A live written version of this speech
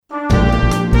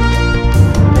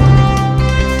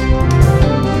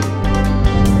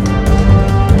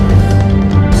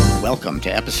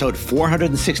episode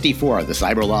 464 of the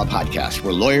Cyber Law Podcast.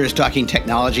 We're lawyers talking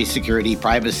technology, security,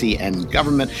 privacy, and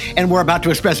government, and we're about to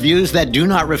express views that do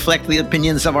not reflect the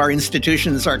opinions of our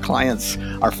institutions, our clients,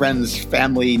 our friends,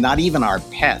 family, not even our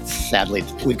pets, sadly.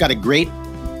 We've got a great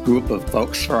group of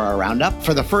folks for our roundup.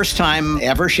 For the first time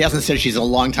ever, she hasn't said she's a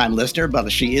longtime listener, but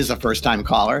she is a first-time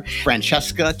caller,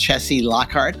 Francesca Chessie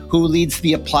Lockhart, who leads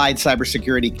the Applied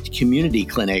Cybersecurity Community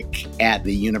Clinic at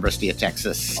the University of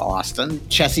Texas, Austin.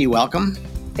 Chessie, welcome.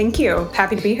 Thank you.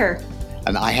 Happy to be here.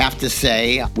 And I have to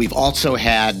say, we've also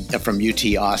had from UT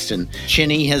Austin,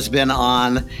 Chinny has been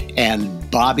on and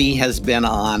Bobby has been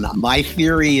on. My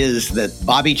theory is that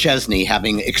Bobby Chesney,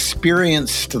 having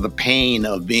experienced the pain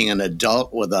of being an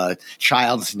adult with a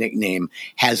child's nickname,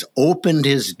 has opened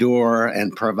his door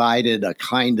and provided a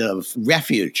kind of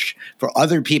refuge for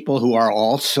other people who are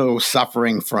also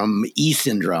suffering from E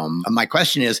syndrome. My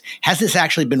question is, has this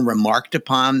actually been remarked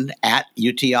upon at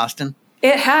UT Austin?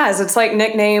 It has. It's like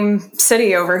nickname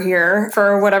city over here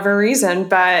for whatever reason.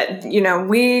 But,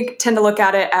 we tend to look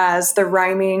at it as the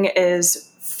rhyming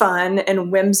is fun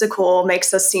and whimsical,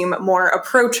 makes us seem more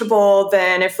approachable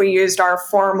than if we used our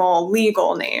formal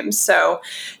legal names. So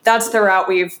that's the route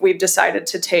we've decided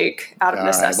to take out of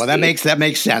necessity. Well, that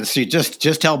makes sense. You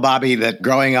just tell Bobby that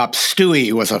growing up,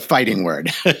 Stewie was a fighting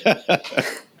word.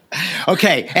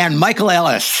 Okay, and Michael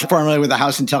Ellis, formerly with the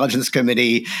House Intelligence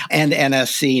Committee and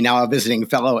NSC, now a visiting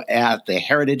fellow at the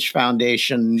Heritage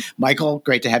Foundation. Michael,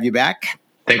 great to have you back.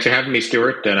 Thanks for having me,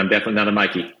 Stuart, and I'm definitely not a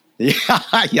Mikey.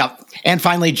 Yeah. And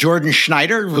finally, Jordan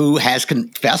Schneider, who has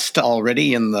confessed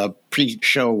already in the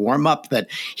pre-show warm-up that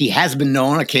he has been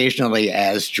known occasionally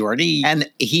as Jordy. And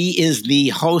he is the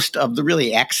host of the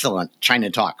really excellent China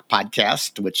Talk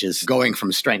podcast, which is going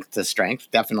from strength to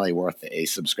strength. Definitely worth a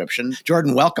subscription.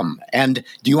 Jordan, welcome. And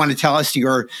do you want to tell us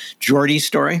your Jordy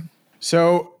story?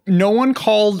 So no one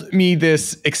called me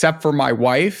this except for my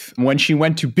wife. When she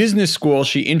went to business school,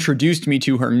 she introduced me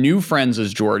to her new friends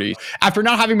as Jordy. After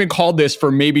not having been called this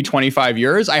for maybe 25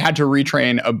 years, I had to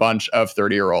retrain a bunch of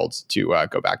 30-year-olds to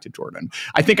go back to Jordan.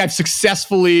 I think I've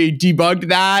successfully debugged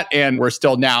that, and we're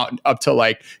still now up to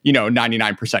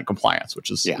 99% compliance, which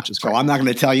is great. So I'm not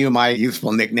going to tell you my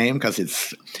youthful nickname because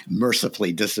it's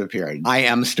mercifully disappeared. I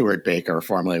am Stuart Baker,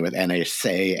 formerly with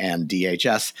NSA and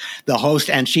DHS, the host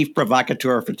and chief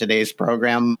provocateur for today's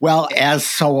program. Well, as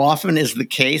so often is the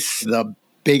case, the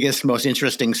biggest, most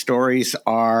interesting stories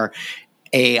are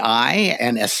AI,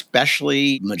 and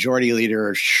especially Majority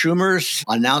Leader Schumer's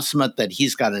announcement that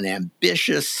he's got an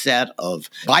ambitious set of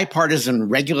bipartisan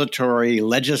regulatory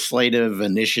legislative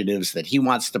initiatives that he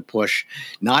wants to push,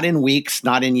 not in weeks,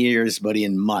 not in years, but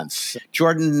in months.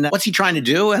 Jordan, what's he trying to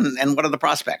do, and what are the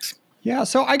prospects? Yeah,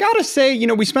 so I gotta say,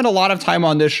 we spent a lot of time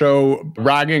on this show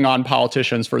ragging on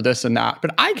politicians for this and that, but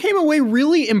I came away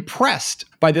really impressed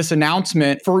by this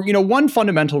announcement for, one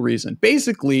fundamental reason.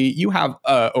 Basically, you have,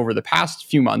 over the past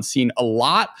few months, seen a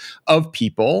lot of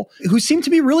people who seem to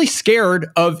be really scared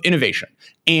of innovation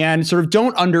and sort of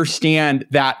don't understand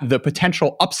that the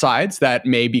potential upsides that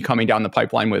may be coming down the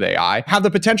pipeline with AI have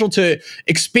the potential to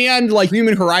expand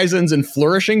human horizons and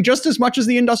flourishing just as much as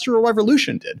the Industrial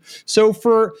Revolution did. So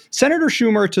for Senator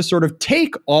Schumer to sort of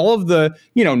take all of the,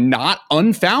 not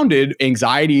unfounded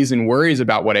anxieties and worries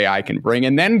about what AI can bring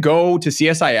and then go to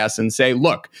CSIS and say,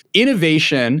 look,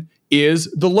 innovation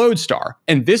is the lodestar.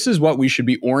 And this is what we should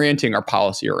be orienting our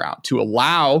policy around, to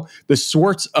allow the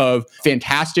sorts of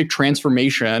fantastic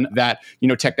transformation that,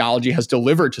 technology has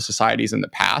delivered to societies in the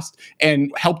past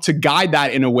and help to guide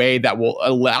that in a way that will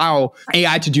allow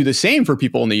AI to do the same for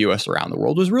people in the US around the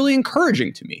world was really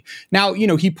encouraging to me. Now,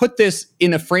 he put this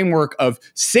in a framework of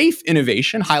safe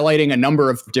innovation, highlighting a number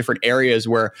of different areas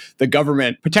where the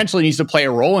government potentially needs to play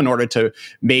a role in order to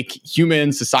make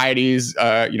human societies,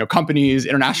 companies,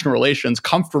 international relations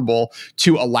comfortable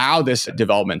to allow this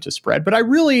development to spread. But I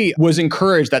really was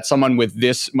encouraged that someone with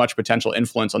this much potential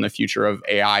influence on the future of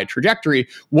AI trajectory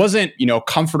wasn't,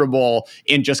 comfortable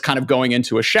in just kind of going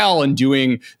into a shell and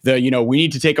doing the, we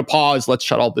need to take a pause, let's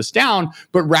shut all this down,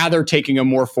 but rather taking a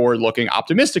more forward-looking,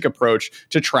 optimistic approach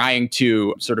to trying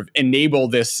to sort of enable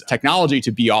this technology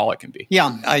to be all it can be.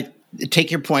 Yeah, I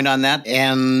take your point on that.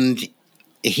 And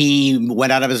he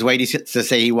went out of his way to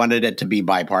say he wanted it to be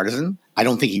bipartisan. I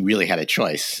don't think he really had a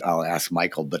choice. I'll ask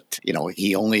Michael, but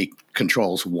he only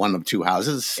controls one of two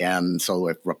houses. And so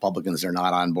if Republicans are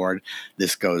not on board,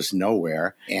 this goes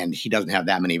nowhere. And he doesn't have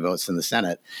that many votes in the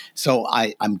Senate. So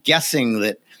I'm guessing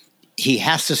that he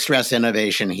has to stress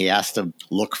innovation. He has to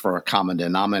look for a common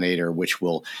denominator, which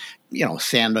will,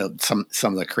 sand some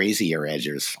of the crazier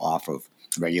edges off of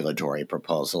regulatory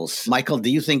proposals. Michael, do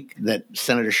you think that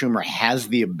Senator Schumer has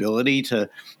the ability to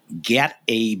get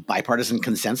a bipartisan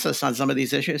consensus on some of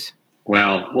these issues?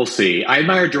 Well, we'll see. I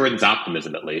admire Jordan's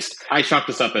optimism, at least. I chalk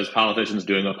this up as politicians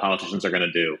doing what politicians are going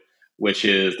to do, which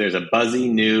is there's a buzzy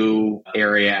new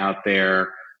area out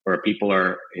there where people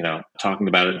are, talking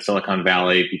about it in Silicon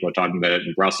Valley. People are talking about it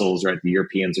in Brussels, right? The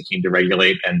Europeans are keen to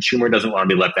regulate, and Schumer doesn't want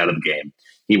to be left out of the game.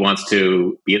 He wants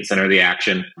to be at the center of the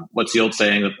action. What's the old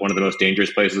saying that one of the most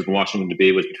dangerous places in Washington to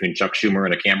be was between Chuck Schumer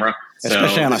and a camera?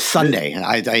 Especially on a Sunday.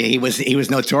 He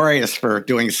was notorious for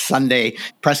doing Sunday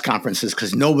press conferences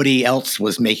because nobody else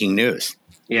was making news.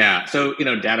 Yeah. So,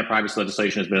 data privacy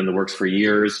legislation has been in the works for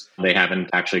years. They haven't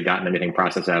actually gotten anything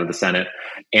processed out of the Senate.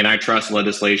 Antitrust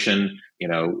legislation,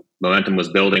 momentum was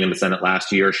building in the Senate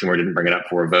last year. Schumer didn't bring it up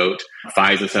for a vote.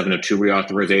 FISA 702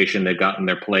 reauthorization, they've gotten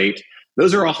their plate.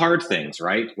 Those are all hard things,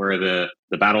 right? Where the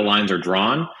battle lines are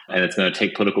drawn, and it's going to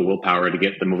take political willpower to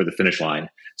get them over the finish line.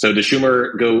 So does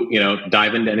Schumer go,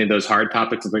 dive into any of those hard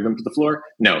topics and bring them to the floor?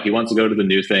 No, he wants to go to the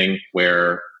new thing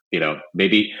where,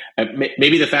 maybe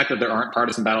the fact that there aren't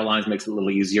partisan battle lines makes it a little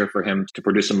easier for him to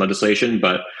produce some legislation.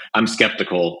 But I'm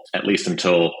skeptical, at least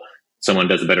until someone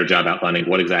does a better job outlining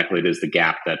what exactly it is the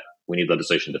gap that we need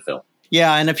legislation to fill.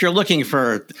 Yeah, and if you're looking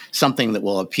for something that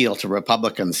will appeal to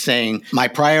Republicans, saying my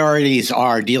priorities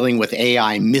are dealing with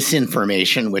AI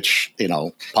misinformation, which,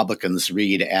 Republicans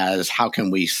read as how can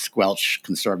we squelch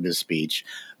conservative speech,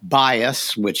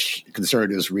 bias, which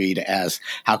conservatives read as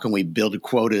how can we build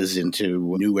quotas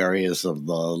into new areas of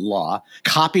the law,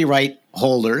 copyright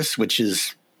holders, which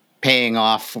is paying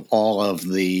off all of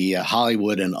the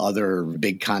Hollywood and other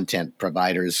big content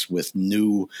providers with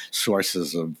new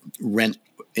sources of rent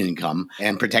income,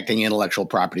 and protecting intellectual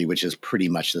property, which is pretty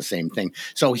much the same thing.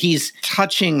 So he's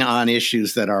touching on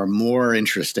issues that are more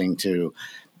interesting to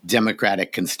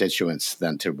Democratic constituents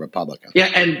than to Republicans.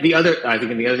 Yeah, and the other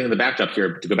thing in the backdrop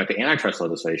here, to go back to antitrust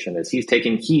legislation, is he's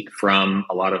taking heat from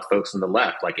a lot of folks on the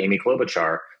left, like Amy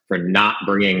Klobuchar, for not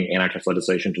bringing antitrust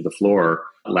legislation to the floor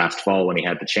last fall when he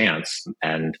had the chance.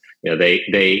 And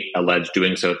they allege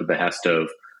doing so at the behest of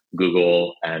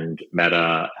Google and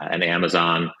Meta and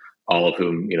Amazon, all of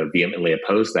whom vehemently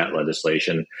oppose that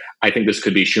legislation. I think this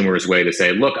could be Schumer's way to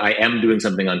say, look, I am doing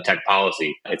something on tech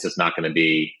policy. It's just not going to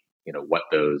be what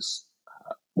those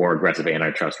more aggressive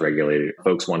antitrust regulated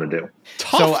folks want to do.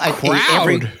 Tough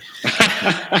crowd.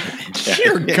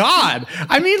 Dear God.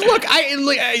 I mean, look,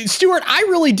 Stuart, I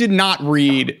really did not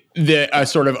read the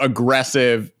sort of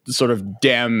aggressive sort of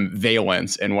Dem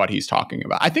valence in what he's talking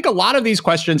about. I think a lot of these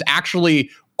questions actually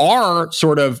are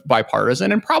sort of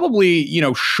bipartisan and probably,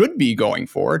 should be going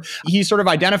forward. He sort of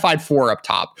identified four up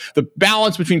top: the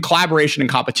balance between collaboration and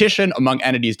competition among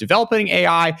entities developing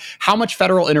AI, how much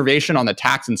federal innovation on the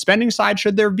tax and spending side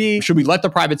should there be? Should we let the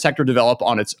private sector develop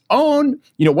on its own?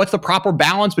 What's the proper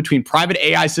balance between private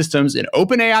AI systems and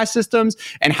open AI systems?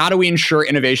 And how do we ensure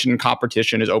innovation and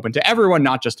competition is open to everyone,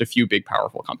 not just a few big,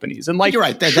 powerful companies? And you're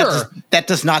right. That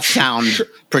does not sound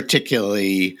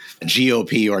particularly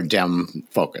GOP or Dem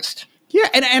focused. Yeah,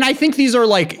 and I think these are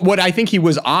what I think he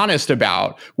was honest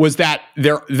about was that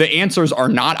the answers are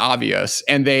not obvious,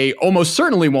 and they almost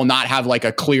certainly will not have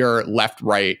a clear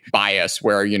left-right bias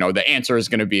where, the answer is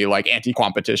going to be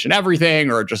anti-competition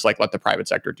everything, or just let the private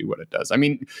sector do what it does. I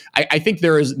mean, I think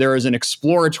there is an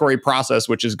exploratory process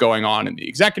which is going on in the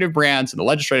executive branch and the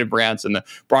legislative branch and the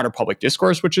broader public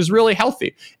discourse, which is really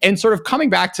healthy. And sort of coming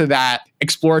back to that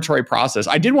exploratory process,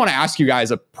 I did want to ask you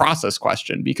guys a process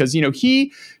question because,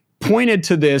 he pointed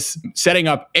to this setting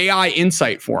up AI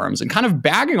insight forums and kind of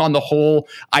bagging on the whole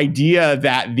idea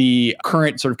that the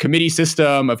current sort of committee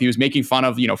system of he was making fun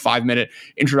of, 5-minute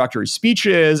introductory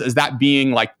speeches as that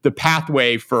being the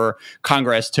pathway for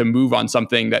Congress to move on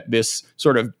something that this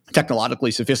sort of technologically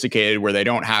sophisticated where they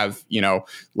don't have,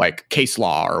 case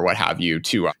law or what have you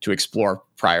to explore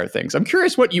prior things. I'm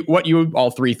curious what you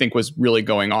all three think was really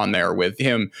going on there with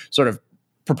him sort of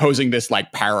proposing this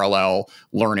parallel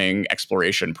learning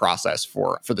exploration process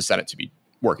for the Senate to be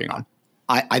working on.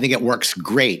 I think it works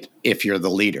great if you're the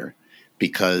leader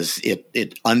because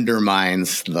it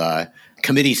undermines the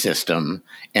committee system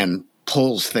and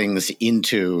pulls things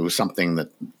into something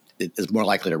that is more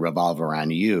likely to revolve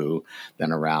around you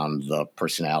than around the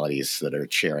personalities that are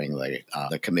chairing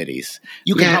the committees.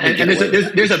 You can probably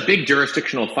get there's a big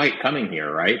jurisdictional fight coming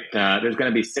here, right? There's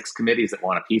going to be 6 committees that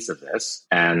want a piece of this,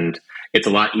 and it's a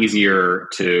lot easier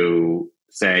to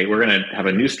say we're going to have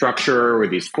a new structure with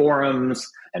these forums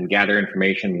and gather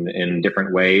information in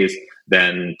different ways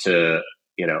than to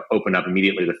open up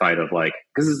immediately the fight of like,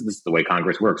 because this is the way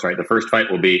Congress works, right? The first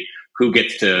fight will be who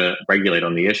gets to regulate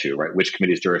on the issue, right? Which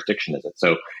committee's jurisdiction is it?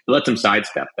 So it lets him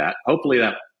sidestep that. Hopefully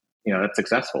that's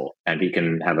successful and he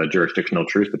can have a jurisdictional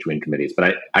truce between committees.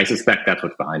 But I suspect that's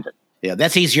what's behind it. Yeah,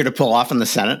 that's easier to pull off in the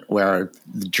Senate, where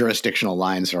the jurisdictional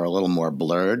lines are a little more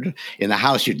blurred. In the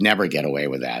House, you'd never get away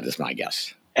with that, is my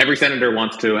guess. Every senator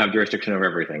wants to have jurisdiction over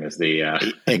everything, is the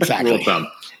exactly. rule of thumb.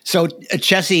 So,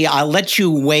 Chessie, I'll let you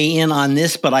weigh in on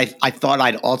this, but I thought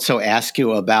I'd also ask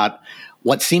you about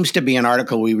what seems to be an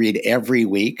article we read every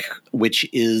week, which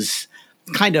is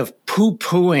kind of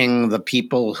poo-pooing the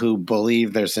people who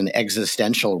believe there's an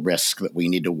existential risk that we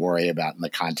need to worry about in the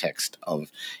context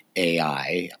of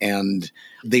AI. And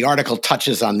the article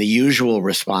touches on the usual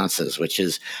responses, which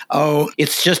is, oh,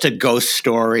 it's just a ghost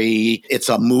story. It's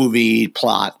a movie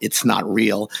plot. It's not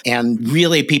real. And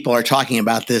really, people are talking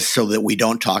about this so that we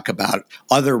don't talk about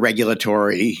other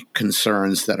regulatory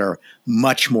concerns that are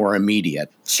much more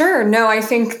immediate. Sure. No, I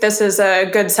think this is a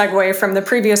good segue from the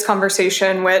previous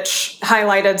conversation, which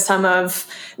highlighted some of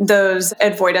those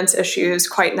avoidance issues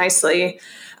quite nicely.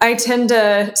 I tend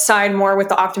to side more with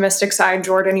the optimistic side.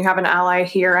 Jordan, you have an ally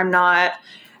here. I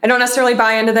don't necessarily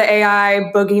buy into the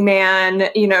AI boogeyman,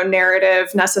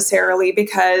 narrative necessarily,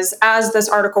 because as this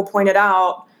article pointed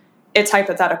out, it's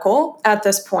hypothetical at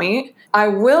this point. I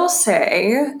will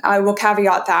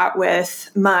caveat that with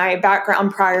my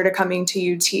background prior to coming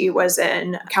to UT was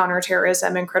in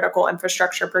counterterrorism and critical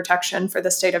infrastructure protection for the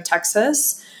state of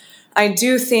Texas. I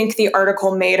do think the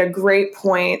article made a great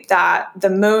point that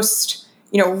the most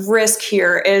risk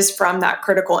here is from that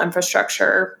critical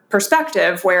infrastructure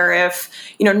perspective, where if,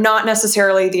 not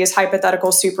necessarily these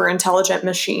hypothetical super intelligent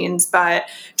machines, but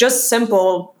just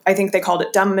simple, I think they called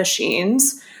it dumb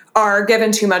machines, are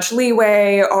given too much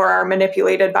leeway or are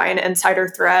manipulated by an insider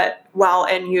threat while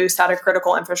in use at a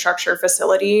critical infrastructure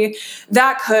facility,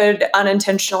 that could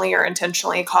unintentionally or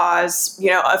intentionally cause,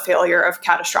 a failure of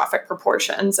catastrophic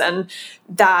proportions. And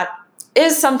that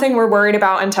is something we're worried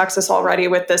about in Texas already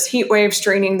with this heat wave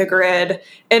straining the grid.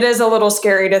 It is a little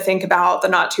scary to think about the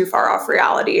not too far off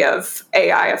reality of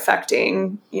AI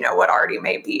affecting, what already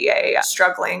may be a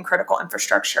struggling critical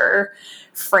infrastructure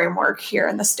framework here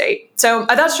in the state. So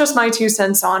that's just my 2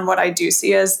 cents on what I do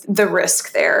see as the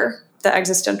risk there, the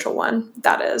existential one,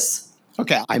 that is.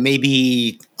 Okay, I may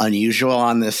be unusual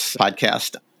on this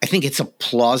podcast. I think it's a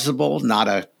plausible, not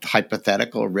a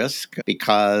hypothetical risk,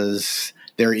 because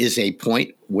there is a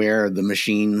point where the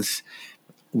machines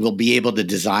will be able to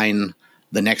design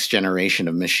the next generation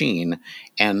of machine.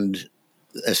 And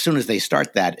as soon as they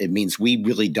start that, it means we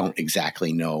really don't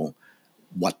exactly know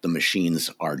what the machines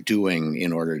are doing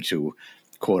in order to,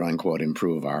 quote unquote,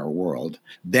 improve our world.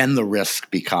 Then the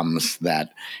risk becomes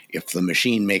that if the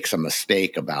machine makes a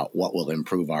mistake about what will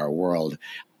improve our world,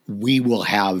 we will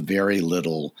have very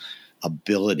little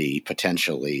ability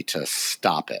potentially to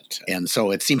stop it. And so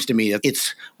it seems to me that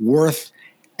it's worth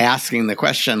asking the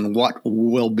question, what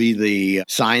will be the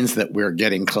signs that we're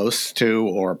getting close to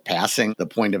or passing the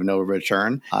point of no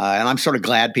return? And I'm sort of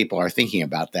glad people are thinking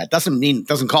about that.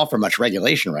 Doesn't call for much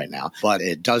regulation right now, but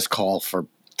it does call for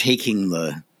taking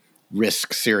the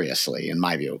risk seriously, in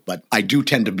my view. But I do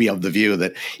tend to be of the view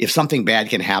that if something bad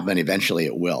can happen, eventually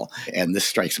it will. And this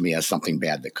strikes me as something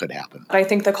bad that could happen. I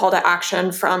think the call to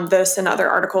action from this and other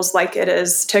articles like it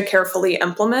is to carefully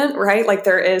implement, right? Like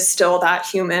there is still that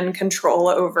human control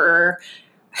over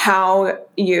how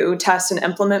you test and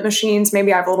implement machines.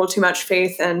 Maybe I have a little too much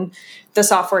faith in the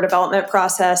software development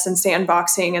process and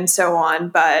sandboxing and so on.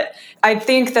 But I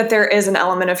think that there is an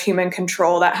element of human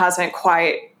control that hasn't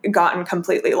quite gotten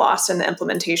completely lost in the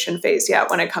implementation phase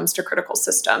yet when it comes to critical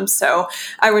systems. So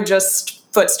I would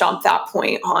just foot stomp that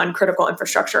point on critical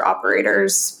infrastructure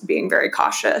operators being very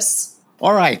cautious.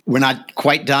 All right. We're not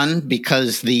quite done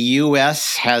because the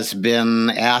U.S. has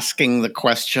been asking the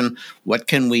question, what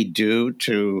can we do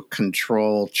to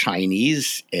control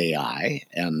Chinese AI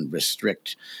and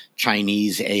restrict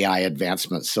Chinese AI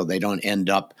advancements so they don't end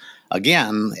up,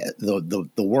 again, the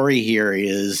worry here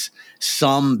is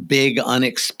some big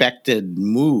unexpected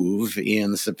move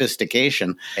in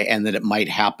sophistication and that it might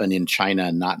happen in China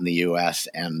and not in the U.S.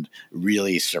 and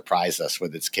really surprise us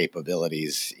with its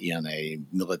capabilities in a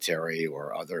military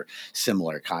or other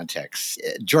similar contexts.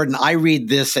 Jordan, I read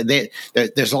this,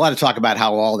 there's a lot of talk about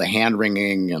how all the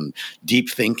hand-wringing and deep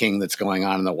thinking that's going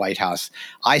on in the White House.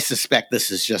 I suspect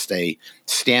this is just a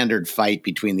standard fight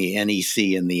between the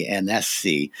NEC and the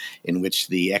NSC in which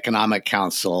the Economic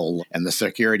Council and the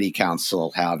Security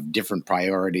Council have different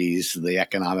priorities. The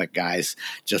economic guys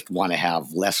just want to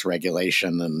have less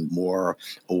regulation and more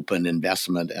open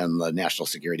investment, and the national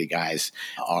security guys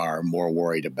are more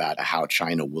worried about how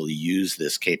China will use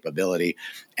this capability.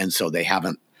 And so they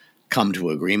haven't come to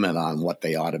agreement on what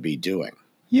they ought to be doing.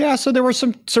 Yeah, so there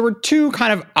were two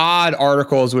kind of odd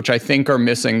articles which I think are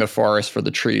missing the forest for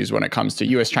the trees when it comes to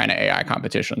US-China AI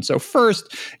competition. So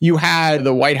first, you had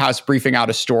the White House briefing out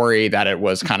a story that it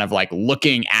was kind of like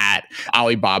looking at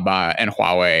Alibaba and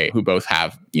Huawei, who both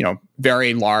have,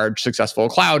 very large, successful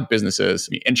cloud businesses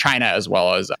in China, as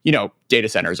well as, data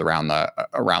centers around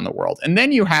the world. And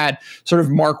then you had sort of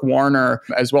Mark Warner,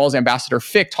 as well as Ambassador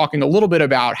Fick, talking a little bit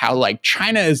about how like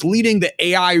China is leading the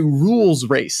AI rules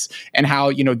race, and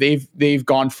how, they've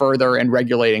gone further in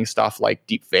regulating stuff like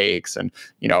deep fakes and,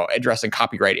 addressing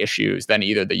copyright issues than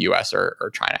either the US or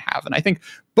China have. And I think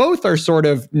both are sort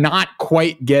of not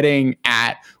quite getting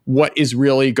at what is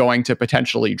really going to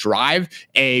potentially drive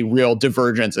a real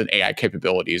divergence in AI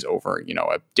capabilities over,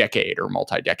 a decade or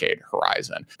multi-decade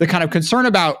horizon. The kind of concern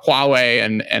about Huawei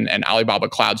and Alibaba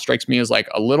Cloud strikes me as like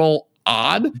a little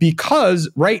odd, because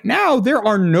right now there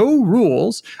are no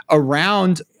rules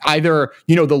around either,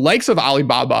 the likes of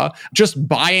Alibaba just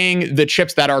buying the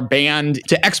chips that are banned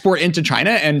to export into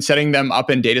China and setting them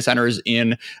up in data centers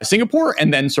in Singapore,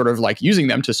 and then sort of like using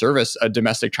them to service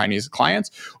domestic Chinese clients,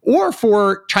 or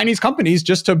for Chinese companies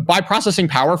just to buy processing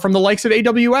power from the likes of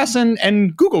AWS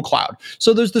and Google Cloud.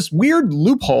 So there's this weird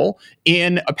loophole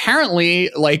in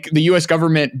apparently like the US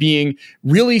government being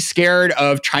really scared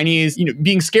of Chinese,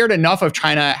 being scared enough of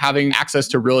China having access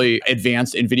to really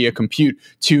advanced NVIDIA compute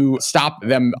to stop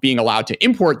them being allowed to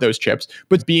import those chips,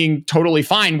 but being totally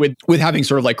fine with having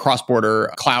sort of like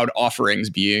cross-border cloud offerings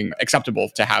being acceptable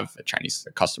to have Chinese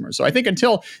customers. So I think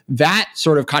until that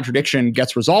sort of contradiction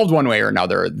gets resolved one way or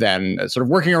another, then sort of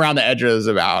working around the edges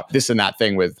about this and that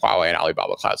thing with Huawei and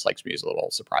Alibaba Cloud strikes me as a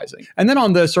little surprising. And then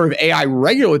on the sort of AI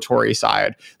regulatory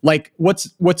side, like what's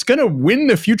going to win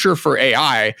the future for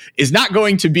AI is not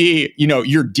going to be,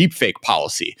 your deepfake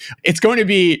policy. It's going to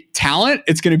be talent,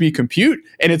 it's going to be compute,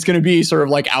 and it's going to be sort of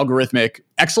like algorithmic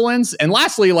excellence. And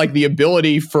lastly, like the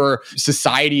ability for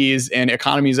societies and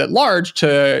economies at large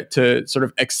to sort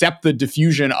of accept the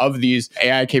diffusion of these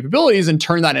AI capabilities and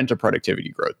turn that into productivity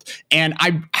growth. And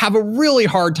I have a really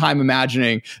hard time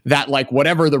imagining that like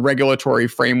whatever the regulatory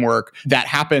framework that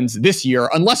happens this year,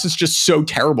 unless it's just so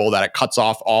terrible that it cuts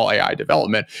off all AI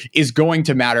development, is going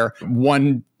to matter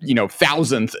one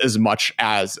thousandth as much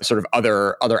as sort of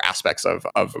other aspects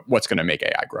of what's going to make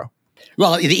AI grow.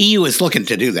 Well, the EU is looking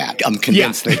to do that. I'm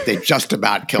convinced that they just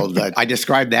about killed that. I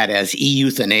describe that as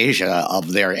euthanasia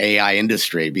of their AI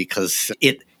industry, because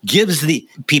it gives the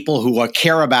people who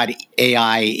care about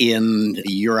AI in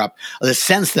Europe the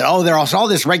sense that, there's all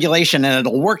this regulation and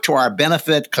it'll work to our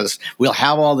benefit because we'll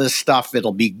have all this stuff.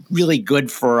 It'll be really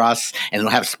good for us, and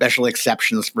it'll have special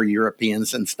exceptions for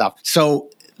Europeans and stuff. So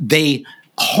they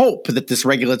hope that this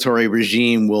regulatory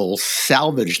regime will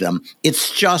salvage them.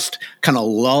 It's just kind of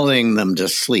lulling them to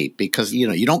sleep, because,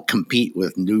 you don't compete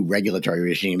with new regulatory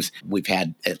regimes. We've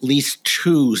had at least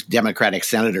 2 Democratic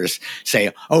senators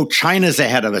say, China's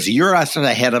ahead of us, Europe's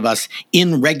ahead of us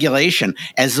in regulation,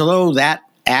 as though that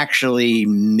actually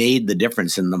made the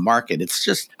difference in the market. It's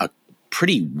just a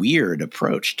pretty weird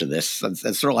approach to this. It's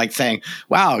sort of like saying,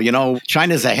 wow,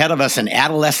 China's ahead of us in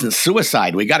adolescent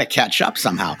suicide. We got to catch up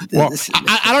somehow. Well,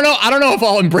 I don't know if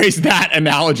I'll embrace that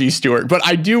analogy, Stuart, but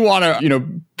I do want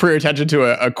to, pay attention to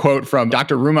a quote from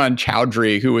Dr. Ruman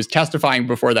Chowdhury, who was testifying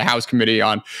before the House Committee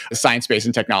on Science, Space,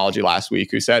 and Technology last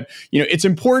week, who said, it's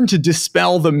important to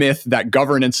dispel the myth that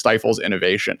governance stifles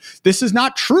innovation. This is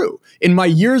not true. In my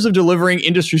years of delivering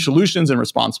industry solutions and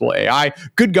responsible AI,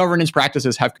 good governance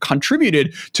practices have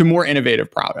contributed to more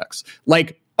innovative products.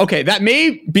 Okay, that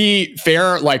may be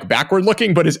fair, like backward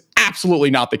looking, but is absolutely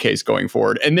not the case going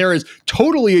forward. And there is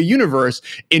totally a universe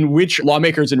in which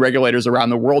lawmakers and regulators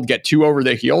around the world get too over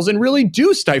their heels and really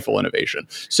do stifle innovation.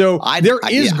 So there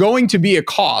is going to be a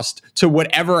cost to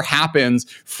whatever happens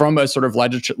from a sort of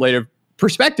legislative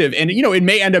perspective. And, it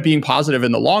may end up being positive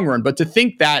in the long run, but to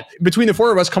think that between the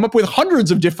 4 of us come up with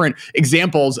hundreds of different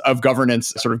examples of governance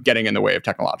sort of getting in the way of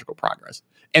technological progress.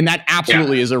 And that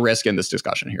absolutely is a risk in this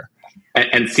discussion here.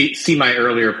 And see my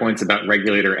earlier points about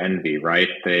regulator envy, right?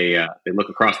 They look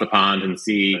across the pond and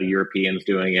see the Europeans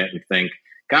doing it and think,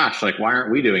 gosh, like, why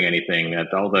aren't we doing anything?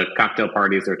 At all the cocktail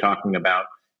parties they're talking about,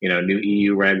 new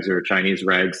EU regs or Chinese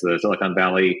regs, the Silicon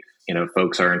Valley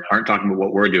folks aren't talking about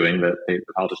what we're doing, that the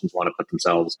politicians want to put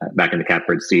themselves back in the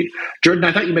catbird seat. Jordan,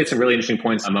 I thought you made some really interesting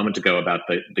points a moment ago about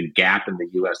the gap in the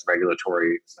U.S.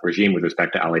 regulatory regime with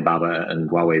respect to Alibaba and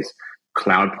Huawei's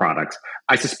cloud products.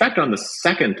 I suspect on the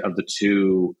second of the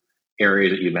two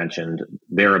areas that you mentioned,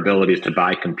 their abilities to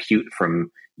buy compute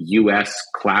from U.S.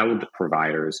 cloud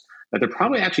providers, that there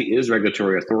probably actually is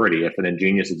regulatory authority if an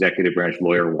ingenious executive branch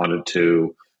lawyer wanted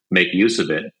to make use of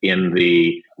it in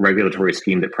the regulatory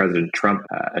scheme that President Trump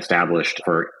established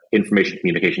for information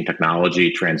communication technology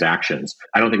transactions.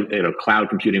 I don't think cloud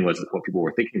computing was what people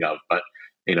were thinking of, but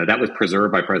that was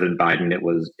preserved by President Biden. It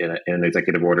was in an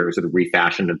executive order, it was sort of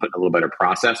refashioned and put in a little better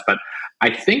process. But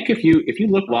I think if you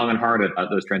look long and hard at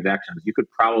those transactions, you could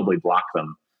probably block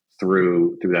them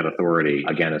through that authority.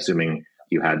 Again, assuming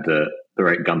you had the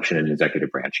right gumption in the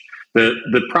executive branch.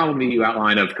 The problem that you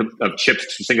outline of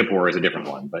chips to Singapore is a different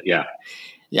one, but yeah.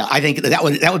 Yeah, I think that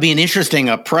would be an interesting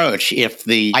approach if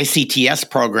the ICTS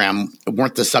program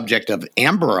weren't the subject of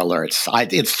Amber Alerts.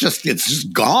 It's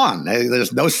just gone.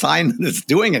 There's no sign that it's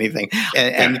doing anything.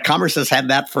 And Commerce has had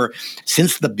that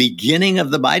since the beginning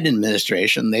of the Biden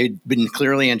administration. They've been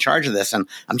clearly in charge of this, and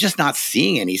I'm just not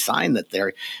seeing any sign that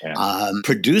they're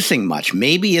producing much.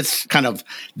 Maybe it's kind of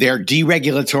their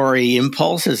deregulatory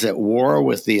impulse is at war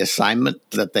with the assignment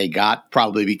that they got,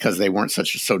 probably because they weren't so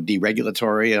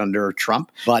deregulatory under Trump.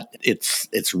 But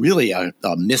it's really a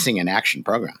missing in action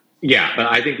program. Yeah, but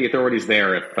I think the authority's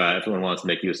there if someone wants to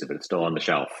make use of it. It's still on the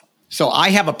shelf. So I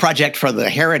have a project for the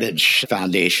Heritage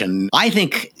Foundation. I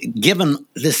think given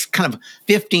this kind of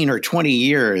 15 or 20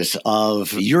 years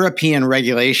of European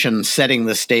regulation setting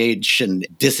the stage and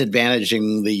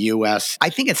disadvantaging the U.S.,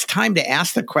 I think it's time to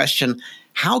ask the question,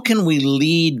 how can we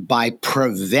lead by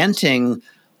preventing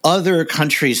other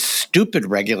countries' stupid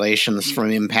regulations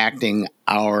from impacting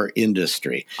our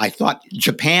industry? I thought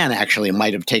Japan actually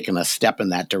might have taken a step in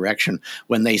that direction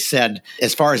when they said,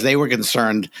 as far as they were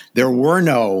concerned, there were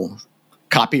no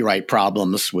copyright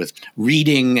problems with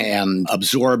reading and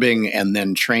absorbing and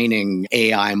then training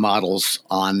AI models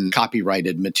on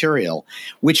copyrighted material,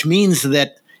 which means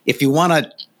that if you want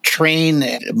to train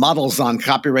models on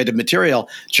copyrighted material,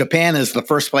 Japan is the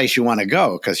first place you want to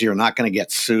go because you're not going to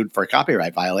get sued for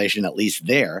copyright violation, at least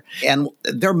there. And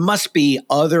there must be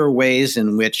other ways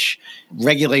in which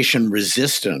regulation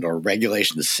resistant or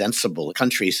regulation sensible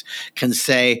countries can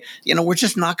say, we're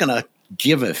just not going to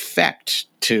give effect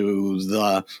to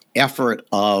the effort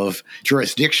of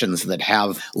jurisdictions that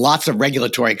have lots of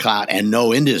regulatory clout and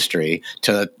no industry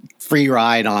to free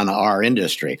ride on our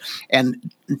industry.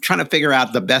 And trying to figure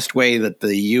out the best way that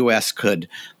the U.S. could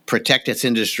protect its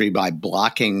industry by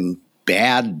blocking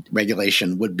bad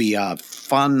regulation would be a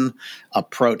fun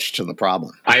approach to the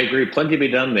problem. I agree. Plenty to be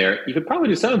done there. You could probably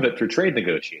do some of it through trade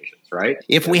negotiations, right?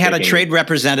 If we had a trade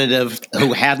representative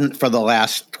who hadn't for the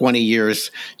last 20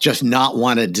 years just not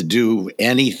wanted to do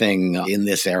anything in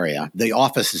this area, the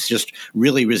office is just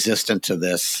really resistant to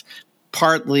this,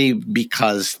 partly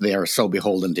because they're so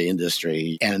beholden to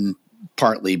industry and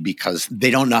partly because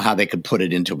they don't know how they could put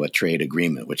it into a trade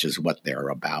agreement, which is what they're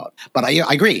about. But I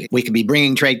agree. We could be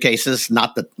bringing trade cases,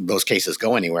 not that those cases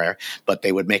go anywhere, but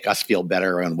they would make us feel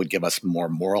better and would give us more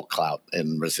moral clout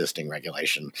in resisting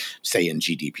regulation, say in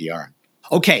GDPR.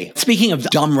 Okay, speaking of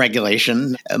dumb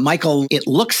regulation, Michael, it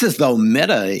looks as though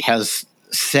Meta has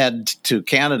said to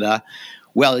Canada,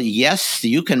 well, yes,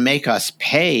 you can make us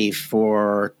pay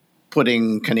for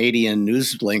putting Canadian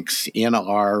news links in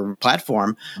our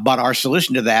platform, but our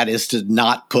solution to that is to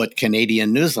not put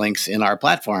Canadian news links in our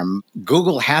platform.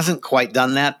 Google hasn't quite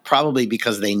done that, probably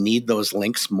because they need those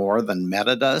links more than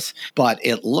Meta does, but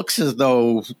it looks as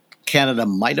though Canada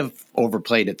might have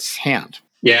overplayed its hand.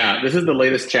 Yeah, this is the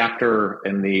latest chapter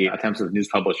in the attempts of news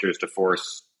publishers to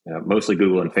force mostly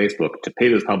Google and Facebook to pay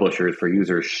those publishers for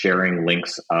users sharing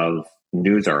links of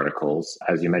news articles.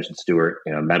 As you mentioned, Stuart,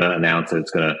 Meta announced that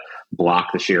it's going to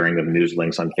block the sharing of news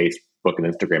links on Facebook and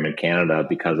Instagram in Canada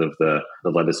because of the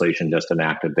legislation just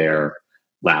enacted there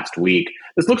last week.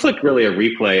 This looks like really a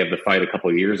replay of the fight a couple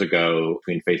of years ago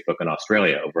between Facebook and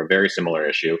Australia over a very similar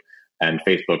issue. And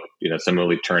Facebook,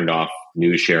 similarly turned off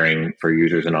news sharing for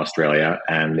users in Australia,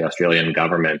 and the Australian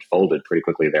government folded pretty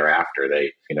quickly thereafter.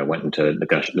 They, went into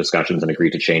discussions and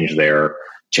agreed to change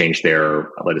their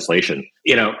legislation.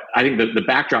 I think the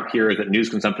backdrop here is that news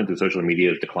consumption through social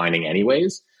media is declining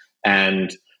anyways.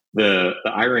 And the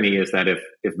irony is that if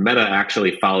Meta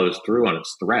actually follows through on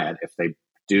its threat, if they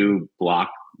do block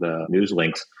the news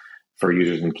links for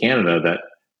users in Canada,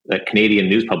 that Canadian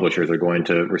news publishers are going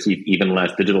to receive even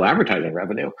less digital advertising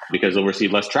revenue because they'll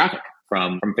receive less traffic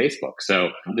from Facebook. So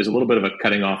there's a little bit of a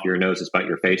cutting off your nose to spite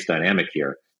your face dynamic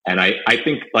here. And I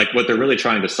think like what they're really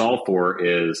trying to solve for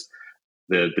is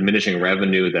the diminishing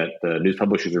revenue that the news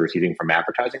publishers are receiving from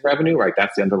advertising revenue, right?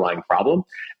 That's the underlying problem.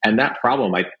 And that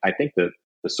problem, I think that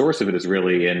the source of it is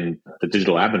really in the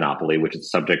digital ad monopoly, which is the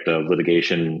subject of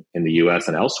litigation in the US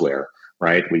and elsewhere,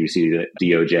 right? Where you see the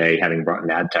DOJ having brought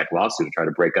an ad tech lawsuit to try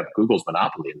to break up Google's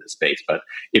monopoly in this space. But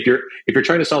if you're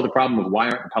trying to solve the problem of why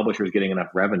aren't publishers getting enough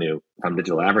revenue from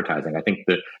digital advertising, I think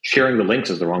that sharing the links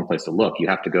is the wrong place to look. You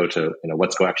have to go to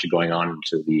what's actually going on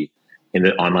in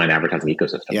the online advertising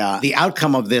ecosystem. Yeah, the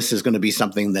outcome of this is going to be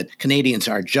something that Canadians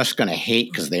are just going to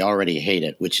hate because they already hate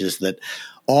it, which is that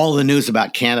all the news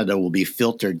about Canada will be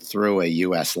filtered through a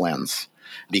U.S. lens.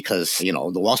 Because, the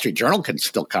Wall Street Journal can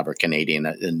still cover Canadian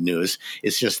news.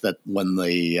 It's just that when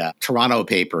the Toronto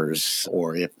papers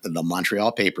or if the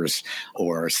Montreal papers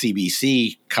or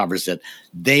CBC covers it,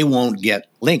 they won't get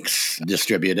links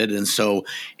distributed. And so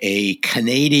a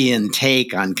Canadian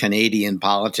take on Canadian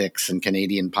politics and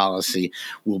Canadian policy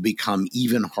will become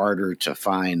even harder to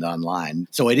find online.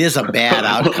 So it is a bad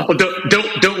outcome. Well,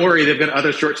 don't worry. They've got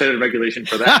other short-sighted regulation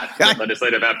for that.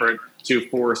 Legislative effort to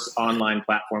force online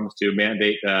platforms to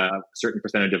mandate a certain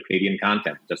percentage of Canadian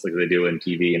content, just like they do in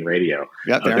TV and radio.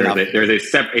 Yep, there's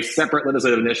a separate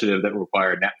legislative initiative that will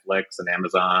require Netflix and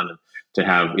Amazon to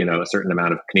have a certain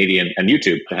amount of Canadian, and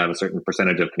YouTube to have a certain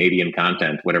percentage of Canadian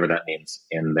content, whatever that means,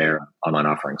 in their online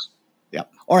offerings. Yeah.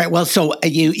 All right. Well, so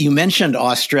you mentioned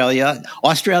Australia.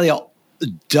 Australia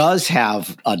does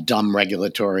have a dumb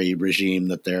regulatory regime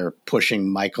that they're pushing,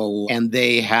 Michael, and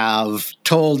they have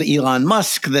told Elon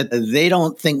Musk that they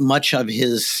don't think much of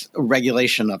his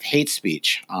regulation of hate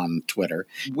speech on Twitter.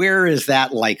 Where is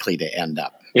that likely to end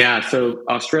up? Yeah, so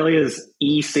Australia's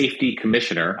e-safety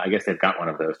commissioner, I guess they've got one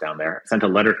of those down there, sent a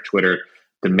letter to Twitter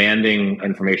demanding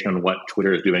information on what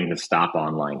Twitter is doing to stop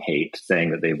online hate,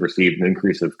 saying that they've received an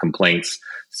increase of complaints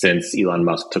since Elon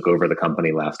Musk took over the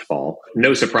company last fall.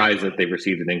 No surprise that they've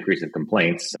received an increase of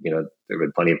complaints. There have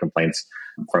been plenty of complaints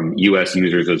from U.S.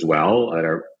 users as well that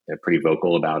are pretty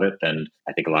vocal about it. And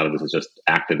I think a lot of this is just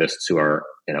activists who are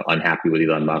unhappy with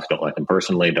Elon Musk, don't like him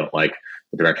personally, don't like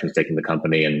the direction he's taking the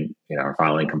company, and are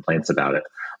filing complaints about it.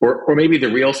 Or maybe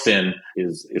the real sin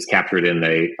is captured in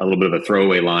a little bit of a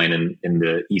throwaway line in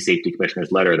the e-safety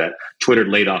commissioner's letter that Twitter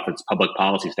laid off its public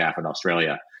policy staff in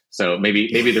Australia. So maybe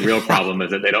the real problem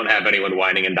is that they don't have anyone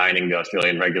whining and dining the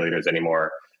Australian regulators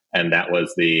anymore. And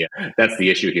that's the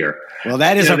issue here. Well,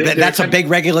 that's a big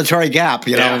regulatory gap,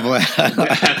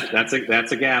 That's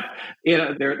a gap.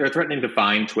 They're threatening to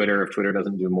fine Twitter if Twitter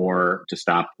doesn't do more to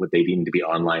stop what they deem to be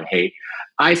online hate.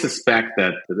 I suspect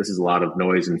that this is a lot of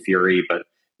noise and fury, but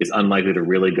is unlikely to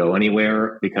really go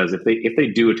anywhere, because if they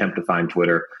do attempt to fine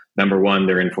Twitter, number one,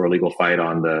 they're in for a legal fight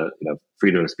on the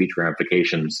freedom of speech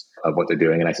ramifications of what they're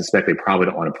doing. And I suspect they probably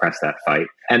don't want to press that fight.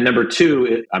 And number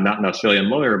two, I'm not an Australian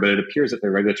lawyer, but it appears that their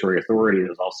regulatory authority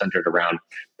is all centered around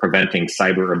preventing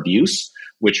cyber abuse,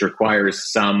 which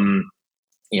requires some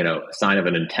sign of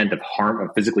an intent of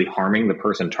physically harming the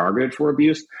person targeted for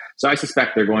abuse. So I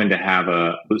suspect they're going to have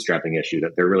a bootstrapping issue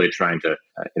that they're really trying to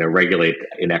regulate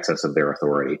in excess of their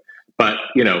authority. But,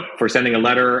 for sending a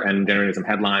letter and generating some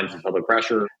headlines and public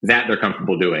pressure, that they're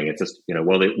comfortable doing. It's just,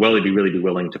 will they really be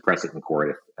willing to press it in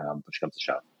court if push comes to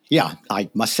shove? Yeah, I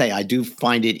must say, I do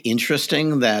find it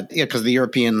interesting that, because the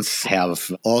Europeans have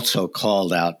also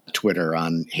called out Twitter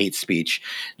on hate speech,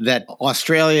 that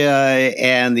Australia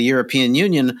and the European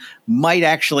Union might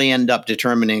actually end up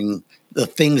determining the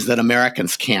things that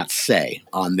Americans can't say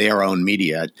on their own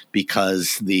media,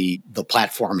 because the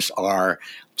platforms are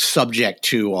subject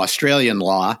to Australian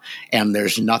law, and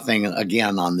there's nothing,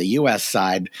 again, on the U.S.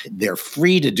 side. They're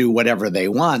free to do whatever they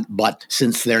want, but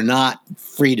since they're not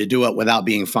free to do it without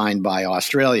being fined by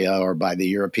Australia or by the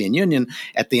European Union,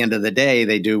 at the end of the day,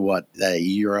 they do what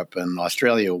Europe and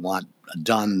Australia want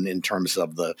done in terms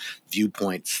of the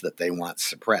viewpoints that they want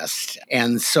suppressed.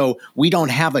 And so we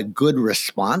don't have a good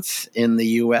response in the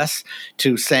U.S.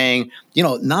 to saying,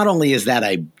 not only is that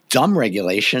a dumb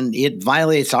regulation, it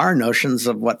violates our notions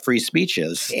of what free speech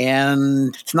is.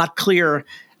 And it's not clear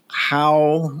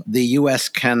how the U.S.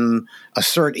 can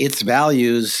assert its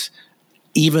values,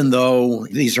 even though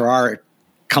these are our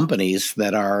companies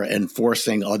that are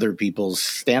enforcing other people's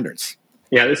standards.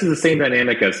 Yeah, this is the same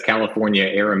dynamic as California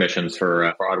air emissions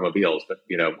for automobiles, but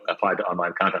applied to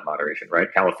online content moderation, right?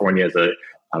 California is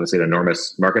obviously an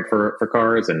enormous market for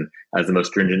cars and has the most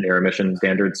stringent air emission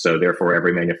standards. So therefore,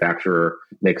 every manufacturer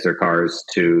makes their cars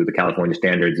to the California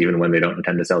standards, even when they don't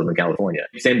intend to sell them in California.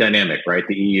 Same dynamic, right?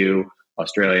 The EU,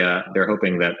 Australia, they're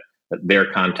hoping that their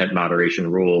content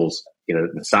moderation rules,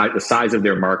 the size of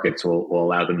their markets will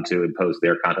allow them to impose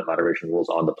their content moderation rules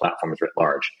on the platforms writ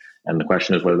large. And the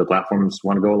question is whether the platforms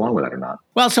want to go along with that or not.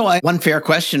 Well, so one fair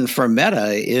question for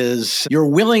Meta is you're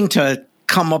willing to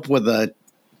come up with a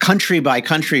country by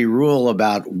country rule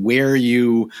about where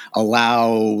you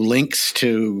allow links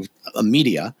to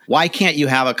media. Why can't you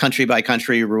have a country by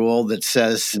country rule that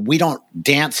says we don't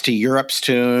dance to Europe's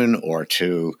tune or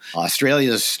to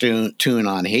Australia's tune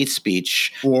on hate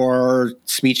speech or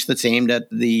speech that's aimed at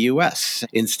the US?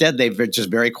 Instead, they've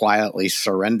just very quietly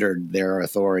surrendered their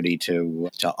authority to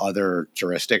other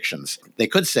jurisdictions. They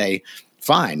could say,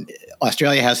 fine,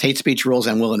 Australia has hate speech rules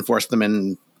and we'll enforce them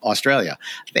in Australia.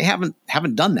 They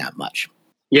haven't done that much.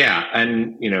 Yeah,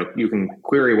 and you can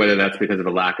query whether that's because of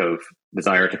a lack of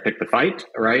desire to pick the fight,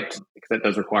 right? Because that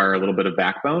does require a little bit of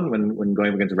backbone when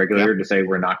going against a regulator to say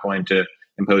we're not going to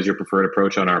impose your preferred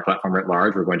approach on our platform at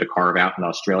large. We're going to carve out an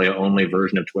Australia-only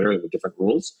version of Twitter with different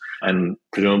rules, and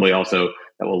presumably also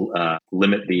that will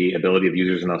limit the ability of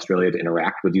users in Australia to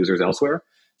interact with users elsewhere.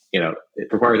 It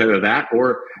requires either that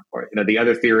or the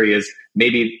other theory is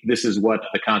maybe this is what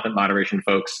the content moderation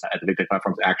folks at the big tech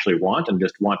platforms actually want and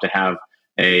just want to have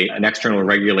an external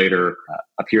regulator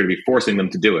appear to be forcing them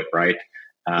to do it, right?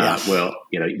 Well,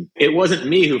 it wasn't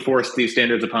me who forced these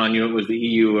standards upon you. It was the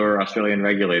EU or Australian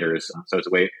regulators. So it's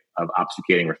a way of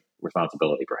obfuscating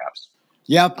responsibility, perhaps.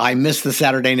 Yep, I miss the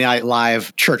Saturday Night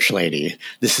Live church lady.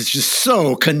 This is just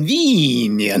so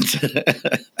convenient.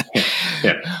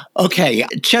 Yeah. Okay,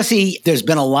 Jesse, there's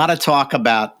been a lot of talk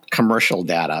about commercial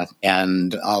data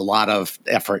and a lot of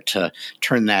effort to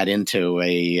turn that into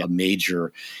a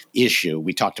major issue.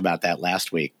 We talked about that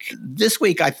last week. This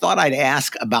week, I thought I'd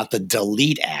ask about the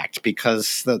Delete Act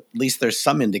because at least there's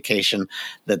some indication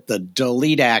that the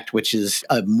Delete Act, which is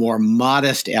a more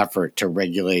modest effort to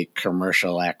regulate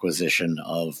commercial acquisition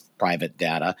of private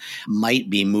data, might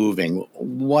be moving.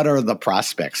 What are the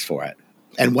prospects for it?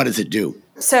 And what does it do?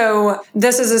 So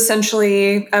this is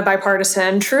essentially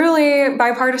a truly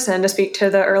bipartisan, to speak to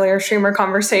the earlier Schumer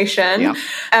conversation,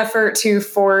 effort to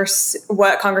force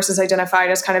what Congress has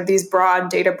identified as kind of these broad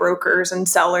data brokers and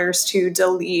sellers to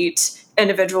delete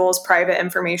individuals' private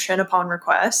information upon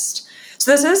request.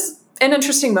 So this is an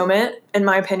interesting moment, in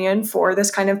my opinion, for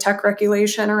this kind of tech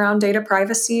regulation around data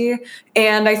privacy.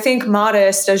 And I think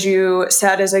modest, as you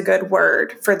said, is a good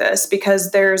word for this because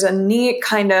there's a neat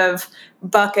kind of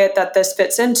bucket that this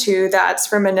fits into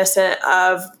that's reminiscent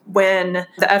of when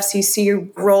the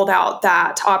FCC rolled out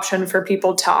that option for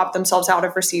people to opt themselves out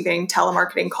of receiving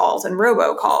telemarketing calls and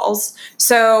robocalls.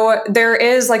 So there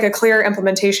is like a clear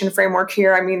implementation framework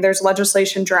here. I mean, there's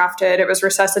legislation drafted. It was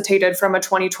resuscitated from a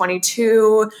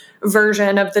 2022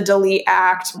 version of the Delete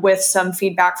Act with some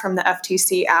feedback from the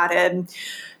FTC added.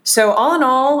 So all in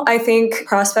all, I think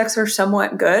prospects are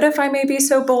somewhat good, if I may be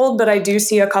so bold, but I do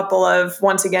see a couple of,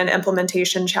 once again,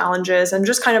 implementation challenges and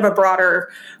just kind of a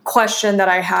broader question that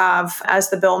I have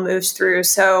as the bill moves through.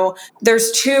 So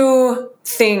there's two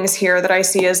things here that I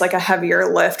see as like a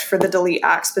heavier lift for the Delete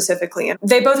Act specifically. And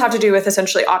they both have to do with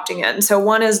essentially opting in. So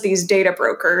one is these data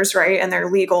brokers, right? And their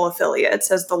legal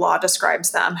affiliates, as the law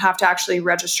describes them, have to actually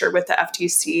register with the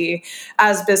FTC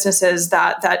as businesses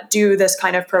that do this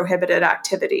kind of prohibited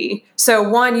activity. So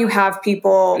one, you have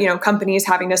people, companies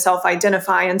having to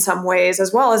self-identify in some ways,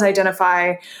 as well as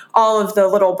identify all of the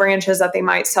little branches that they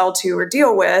might sell to or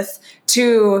deal with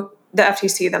to the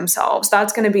FTC themselves.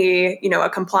 That's going to be, a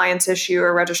compliance issue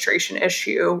or registration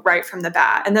issue right from the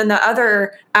bat. And then the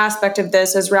other aspect of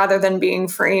this is rather than being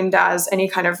framed as any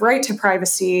kind of right to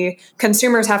privacy,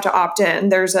 consumers have to opt in.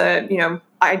 There's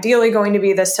ideally going to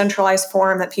be this centralized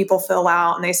form that people fill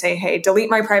out and they say, hey, delete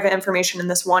my private information in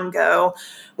this one go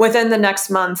within the next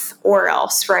month or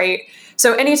else, right?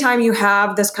 So anytime you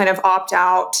have this kind of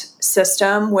opt-out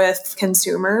system with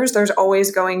consumers, there's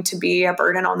always going to be a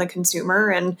burden on the consumer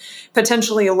and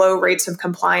potentially low rates of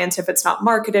compliance if it's not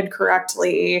marketed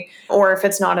correctly or if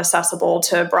it's not accessible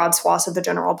to broad swaths of the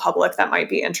general public that might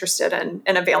be interested in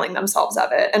availing themselves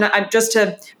of it. And just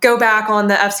to go back on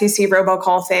the FCC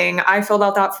robocall thing, I filled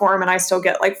out that form and I still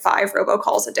get like 5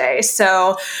 robocalls a day.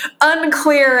 So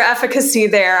unclear efficacy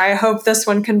there. I hope this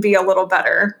one can be a little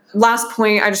better. Last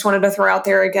point I just wanted to throw out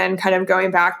there again, kind of going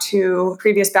back to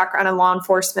previous background in law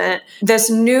enforcement. This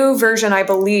new version, I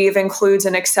believe, includes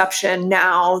an exception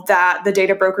now that the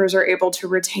data brokers are able to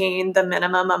retain the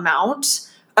minimum amount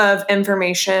of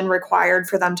information required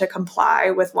for them to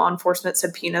comply with law enforcement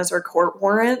subpoenas or court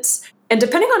warrants. And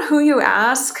depending on who you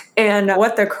ask and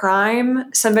what the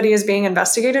crime somebody is being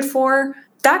investigated for,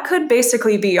 that could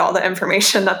basically be all the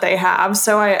information that they have.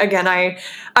 So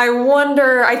I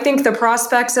wonder, I think the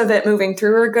prospects of it moving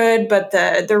through are good, but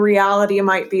the reality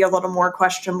might be a little more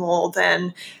questionable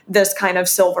than this kind of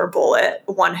silver bullet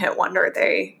one hit wonder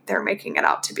they're making it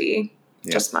out to be.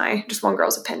 Yep. Just one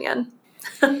girl's opinion.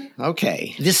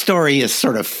 Okay. This story is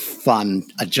sort of fun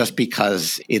just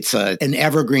because it's an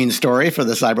evergreen story for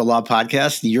the Cyber Law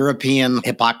podcast, European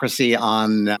hypocrisy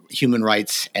on human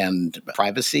rights and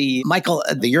privacy. Michael,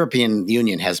 the European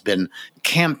Union has been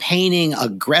campaigning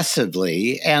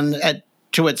aggressively and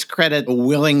to its credit,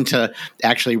 willing to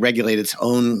actually regulate its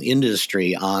own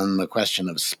industry on the question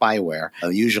of spyware.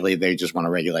 Usually they just want to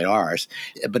regulate ours.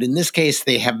 But in this case,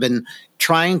 they have been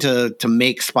trying to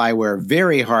make spyware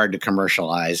very hard to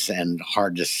commercialize and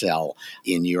hard to sell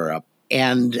in Europe.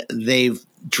 And they've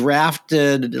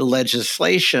drafted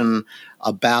legislation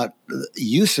about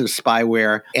use of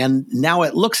spyware. And now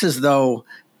it looks as though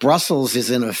Brussels is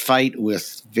in a fight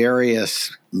with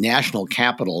various national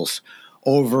capitals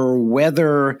over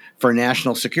whether, for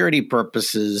national security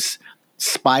purposes,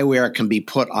 spyware can be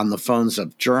put on the phones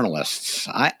of journalists.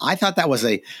 I thought that was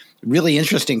a really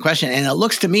interesting question. And it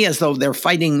looks to me as though they're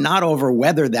fighting not over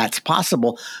whether that's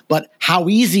possible, but how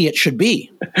easy it should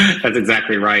be. That's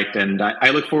exactly right. And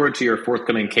I look forward to your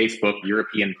forthcoming casebook,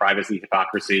 European Privacy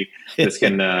Hypocrisy. This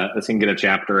can get a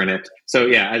chapter in it. So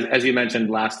yeah, as you mentioned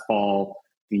last fall,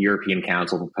 the European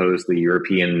Council proposed the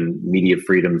European Media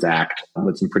Freedoms Act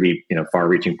with some pretty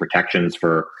far-reaching protections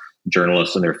for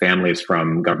journalists and their families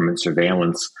from government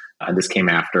surveillance. This came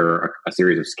after a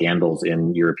series of scandals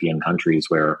in European countries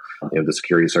where the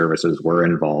security services were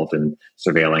involved in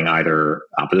surveilling either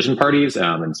opposition parties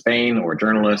in Spain or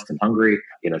journalists in Hungary.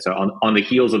 So on the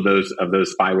heels of those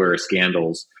spyware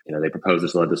scandals, they proposed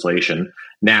this legislation.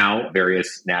 Now,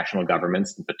 various national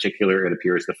governments, in particular, it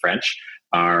appears the French,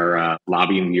 are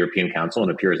lobbying the European Council,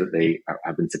 and it appears that they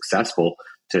have been successful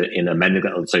in amending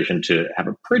that legislation to have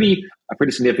a pretty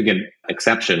significant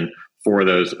exception for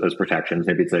those protections.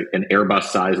 Maybe it's an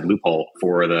Airbus-sized loophole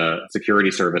for the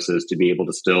security services to be able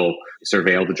to still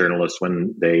surveil the journalists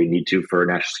when they need to for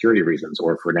national security reasons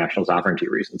or for national sovereignty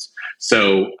reasons.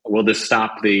 So will this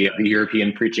stop the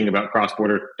European preaching about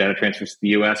cross-border data transfers to the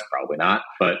U.S.? Probably not.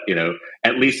 But,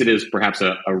 at least it is perhaps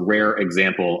a rare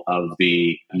example of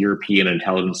the European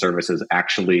intelligence services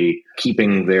actually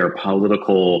keeping their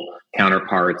political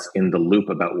counterparts in the loop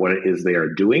about what it is they are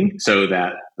doing so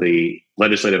that the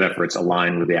legislative efforts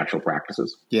align with the actual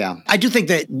practices. Yeah. I do think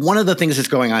that one of the things that's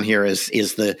going on here is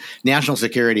the national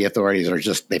security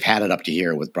authorities they've had it up to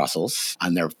here with Brussels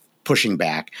and they're pushing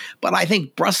back. But I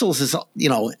think Brussels is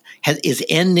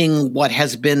ending what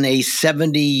has been a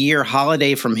 70-year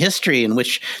holiday from history in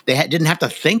which they didn't have to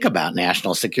think about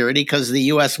national security because the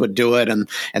U.S. would do it and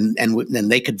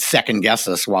they could second guess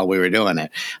us while we were doing it.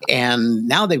 And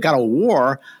now they've got a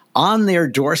war on their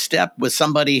doorstep with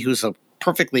somebody who's a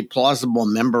perfectly plausible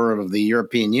member of the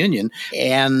European Union,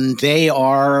 and they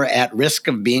are at risk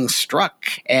of being struck.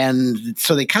 And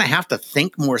so they kind of have to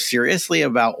think more seriously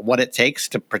about what it takes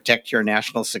to protect your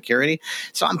national security.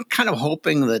 So I'm kind of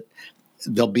hoping that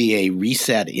there'll be a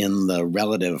reset in the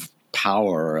relative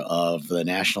power of the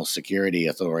national security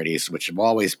authorities, which have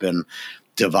always been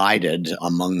divided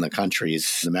among the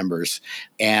countries, the members,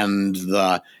 and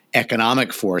the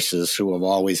economic forces who have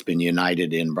always been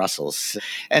united in Brussels.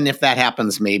 And if that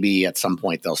happens, maybe at some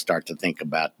point they'll start to think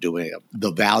about doing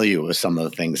the value of some of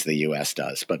the things the U.S.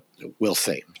 does, but we'll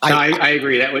see. I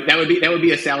agree. That would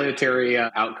be a salutary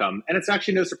outcome. And it's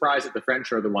actually no surprise that the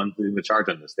French are the ones leading the charge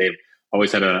on this. They've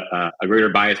always had a greater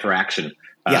bias for action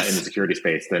in the security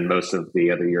space than most of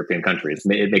the other European countries.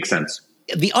 It makes sense.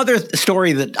 The other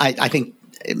story that I think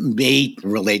may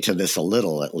relate to this a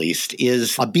little, at least,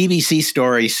 is a BBC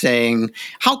story saying,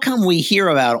 how come we hear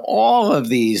about all of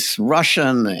these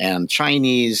Russian and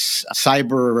Chinese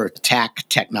cyber attack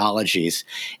technologies,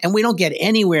 and we don't get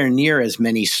anywhere near as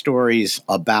many stories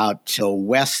about the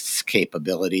West's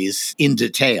capabilities in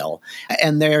detail?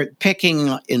 And they're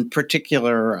picking in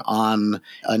particular on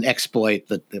an exploit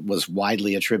that was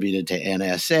widely attributed to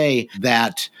NSA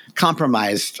that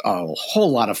compromised a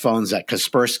whole lot of phones at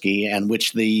Kaspersky, and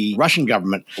which the Russian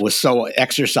government was so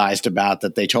exercised about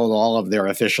that they told all of their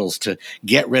officials to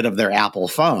get rid of their Apple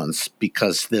phones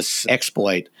because this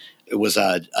exploit was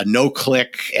a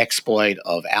no-click exploit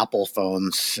of Apple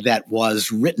phones that was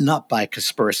written up by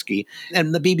Kaspersky.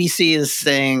 And the BBC is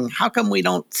saying, how come we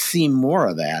don't see more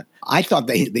of that? I thought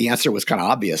the answer was kind of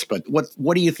obvious, but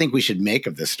what do you think we should make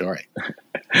of this story?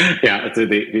 Yeah,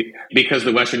 because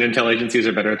the Western intelligence agencies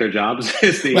are better at their jobs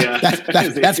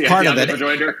that's part of it.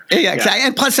 Yeah, exactly. Yeah.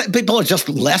 And plus, people are just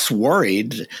less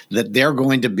worried that they're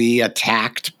going to be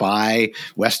attacked by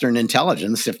Western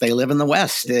intelligence if they live in the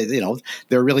West.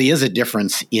 There really is a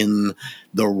difference in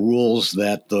the rules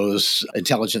that those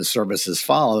intelligence services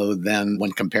follow than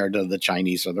when compared to the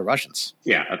Chinese or the Russians.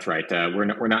 Yeah, that's right.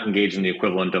 We're not engaged in the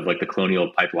equivalent of like the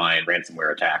Colonial Pipeline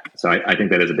ransomware attack. So I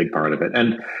think that is a big part of it.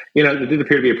 And, there did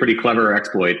appear to be a pretty clever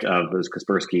exploit of those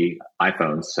Kaspersky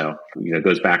iPhones. So, it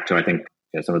goes back to, I think,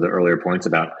 some of the earlier points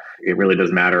about it really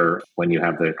does matter when you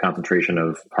have the concentration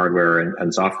of hardware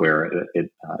and software.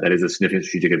 That is a significant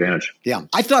strategic advantage. Yeah.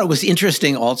 I thought it was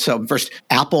interesting also. First,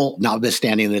 Apple,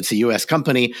 notwithstanding that it's a U.S.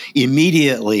 company,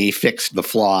 immediately fixed the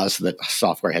flaws that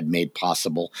software had made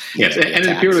possible. Yes. And it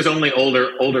appeared it was only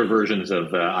older versions of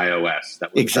iOS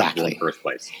that was exactly in the first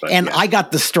place. But, and I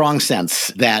got the strong sense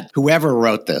that whoever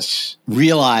wrote this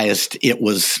realized it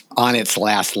was on its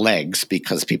last legs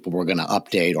because people were going to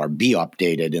update or be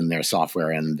updated in their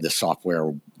software, and the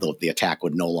software, the attack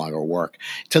would no longer work,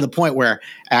 to the point where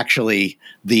actually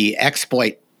the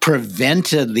exploit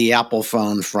prevented the Apple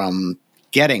phone from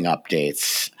getting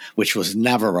updates, which was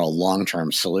never a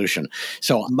long-term solution.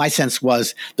 So my sense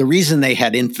was the reason they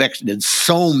had infected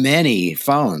so many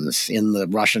phones in the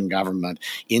Russian government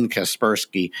in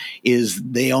Kaspersky is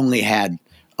they only had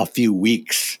a few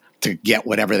weeks to get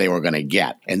whatever they were going to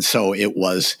get. And so it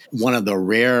was one of the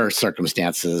rare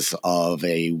circumstances of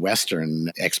a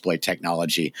Western exploit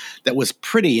technology that was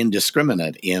pretty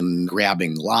indiscriminate in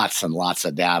grabbing lots and lots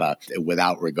of data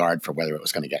without regard for whether it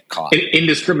was going to get caught.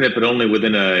 Indiscriminate, but only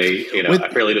within a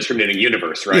fairly discriminating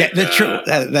universe, right? Yeah, that's true.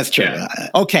 That's true. Yeah.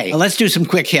 Okay, let's do some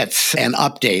quick hits and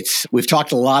updates. We've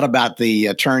talked a lot about the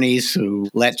attorneys who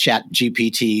let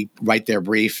ChatGPT write their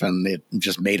brief and it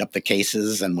just made up the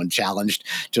cases, and when challenged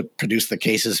to produce the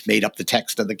cases, made up the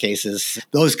text of the cases.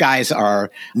 Those guys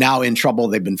are now in trouble.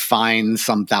 They've been fined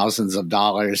some thousands of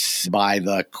dollars by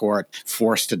the court,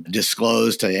 forced to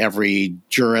disclose to every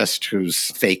jurist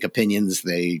whose fake opinions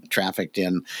they trafficked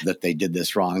in that they did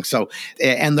this wrong. So,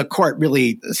 and the court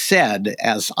really said,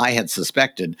 as I had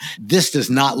suspected, this does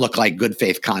not look like good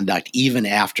faith conduct, even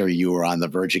after you were on the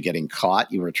verge of getting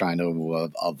caught. You were trying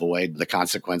to avoid the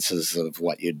consequences of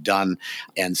what you'd done.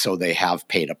 And so they have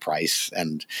paid a price,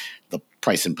 and the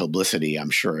price in publicity, I'm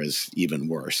sure, is even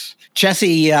worse.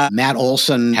 Chessie, Matt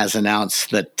Olson has announced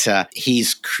that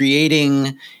he's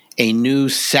creating a new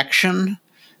section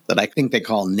that I think they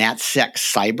call NatSec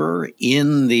Cyber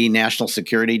in the National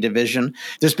Security Division.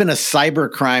 There's been a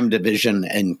cybercrime division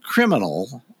in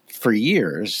criminal for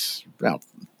years, well,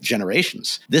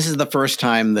 generations. This is the first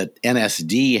time that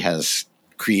NSD has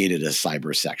created a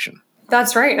cyber section.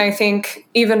 That's right. And I think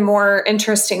even more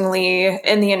interestingly,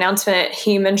 in the announcement,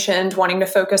 he mentioned wanting to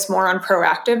focus more on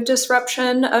proactive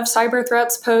disruption of cyber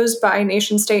threats posed by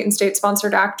nation state and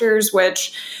state-sponsored actors,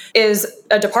 which is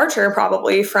a departure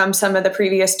probably from some of the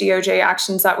previous DOJ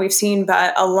actions that we've seen,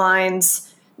 but aligns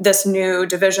this new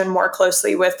division more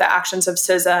closely with the actions of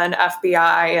CISA and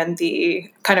FBI and the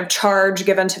kind of charge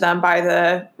given to them by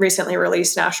the recently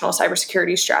released National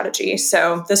Cybersecurity Strategy.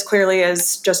 So this clearly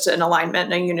is just an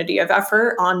alignment and a unity of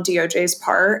effort on DOJ's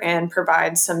part and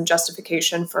provides some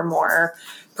justification for more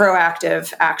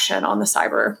proactive action on the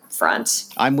cyber front.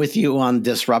 I'm with you on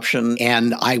disruption.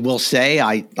 And I will say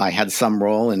I had some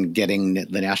role in getting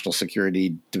the National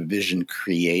Security Division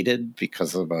created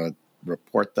because of a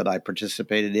report that I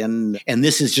participated in. And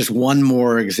this is just one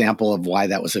more example of why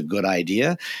that was a good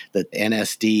idea, that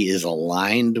NSD is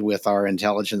aligned with our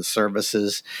intelligence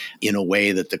services in a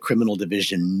way that the criminal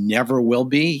division never will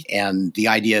be. And the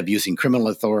idea of using criminal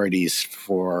authorities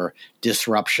for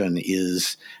disruption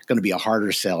is going to be a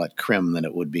harder sell at CRIM than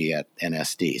it would be at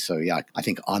NSD. So yeah, I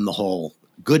think on the whole,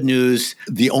 good news.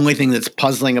 The only thing that's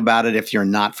puzzling about it, if you're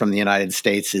not from the United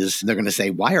States, is they're going to say,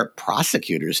 why are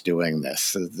prosecutors doing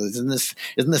this? Isn't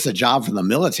this a job for the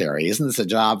military? Isn't this a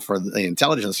job for the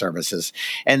intelligence services?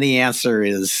 And the answer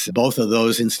is both of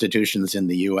those institutions in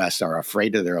the U.S. are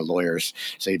afraid of their lawyers.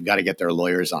 So you've got to get their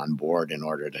lawyers on board in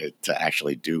order to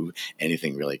actually do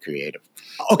anything really creative.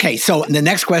 Okay, so the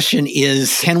next question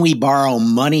is, can we borrow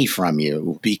money from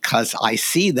you? Because I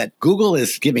see that Google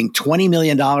is giving $20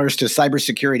 million to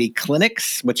cybersecurity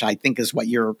clinics, which I think is what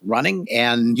you're running.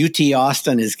 And UT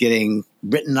Austin is getting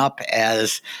written up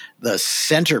as the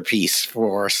centerpiece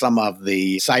for some of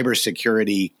the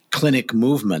cybersecurity clinic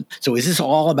movement. So is this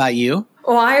all about you?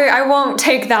 Well, I won't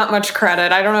take that much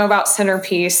credit. I don't know about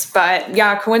centerpiece, but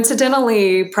yeah,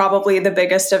 coincidentally, probably the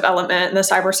biggest development in the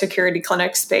cybersecurity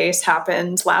clinic space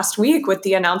happened last week with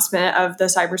the announcement of the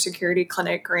Cybersecurity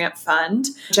Clinic Grant Fund,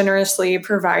 generously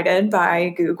provided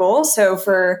by Google. So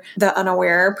for the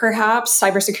unaware, perhaps,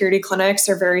 cybersecurity clinics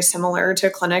are very similar to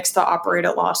clinics that operate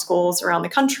at law schools around the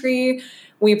country.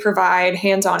 We provide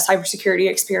hands-on cybersecurity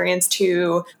experience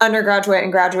to undergraduate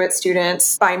and graduate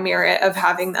students by merit of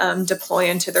having them deploy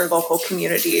into their local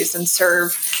communities and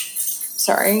serve.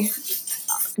 Sorry,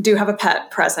 do have a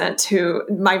pet present who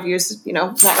my views,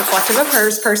 not reflective of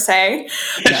hers per se.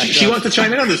 She wants to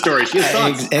chime in on the story. She has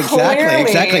thoughts.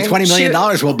 Exactly. $20 million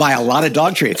will buy a lot of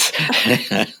dog treats.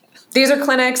 These are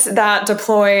clinics that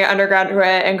deploy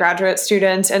undergraduate and graduate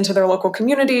students into their local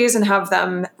communities and have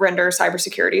them render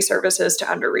cybersecurity services to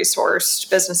under-resourced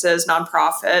businesses,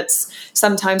 nonprofits,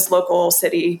 sometimes local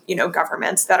city,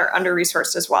 governments that are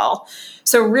under-resourced as well.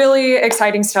 So really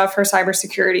exciting stuff for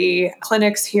cybersecurity.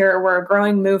 Clinics here were a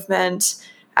growing movement.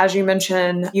 As you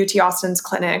mentioned, UT Austin's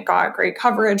clinic got great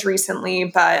coverage recently,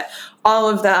 but all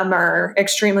of them are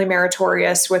extremely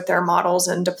meritorious with their models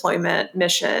and deployment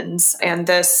missions. And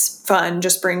this fund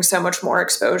just brings so much more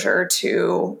exposure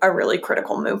to a really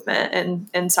critical movement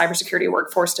in cybersecurity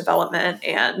workforce development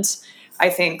and I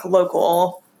think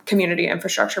local community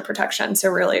infrastructure protection. So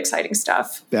really exciting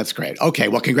stuff. That's great. Okay.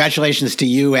 Well, congratulations to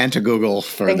you and to Google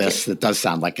for Thank this. you. It does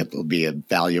sound like it will be a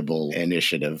valuable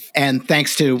initiative. And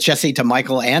thanks to Jesse, to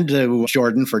Michael, and to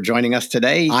Jordan for joining us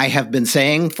today. I have been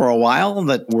saying for a while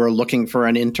that we're looking for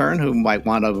an intern who might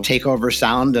want to take over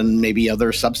sound and maybe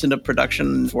other substantive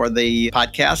production for the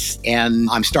podcast. And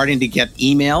I'm starting to get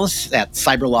emails at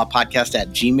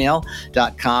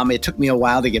cyberlawpodcast@gmail.com. It took me a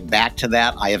while to get back to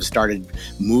that. I have started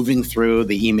moving through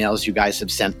the emails you guys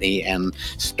have sent me and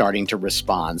starting to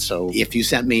respond. So if you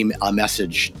sent me a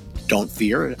message, don't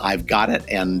fear. I've got it,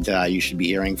 and you should be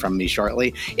hearing from me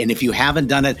shortly. And if you haven't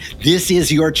done it, this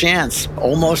is your chance,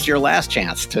 almost your last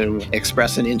chance to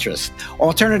express an interest.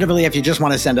 Alternatively, if you just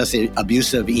want to send us an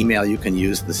abusive email, you can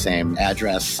use the same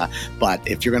address. But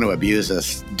if you're going to abuse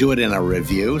us, do it in a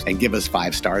review and give us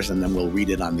 5 stars, and then we'll read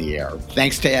it on the air.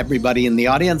 Thanks to everybody in the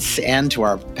audience and to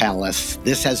our panelists.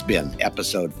 This has been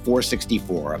episode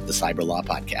 464 of the Cyber Law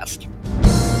Podcast.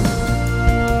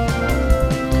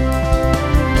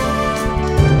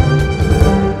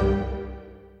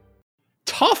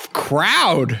 Tough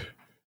crowd.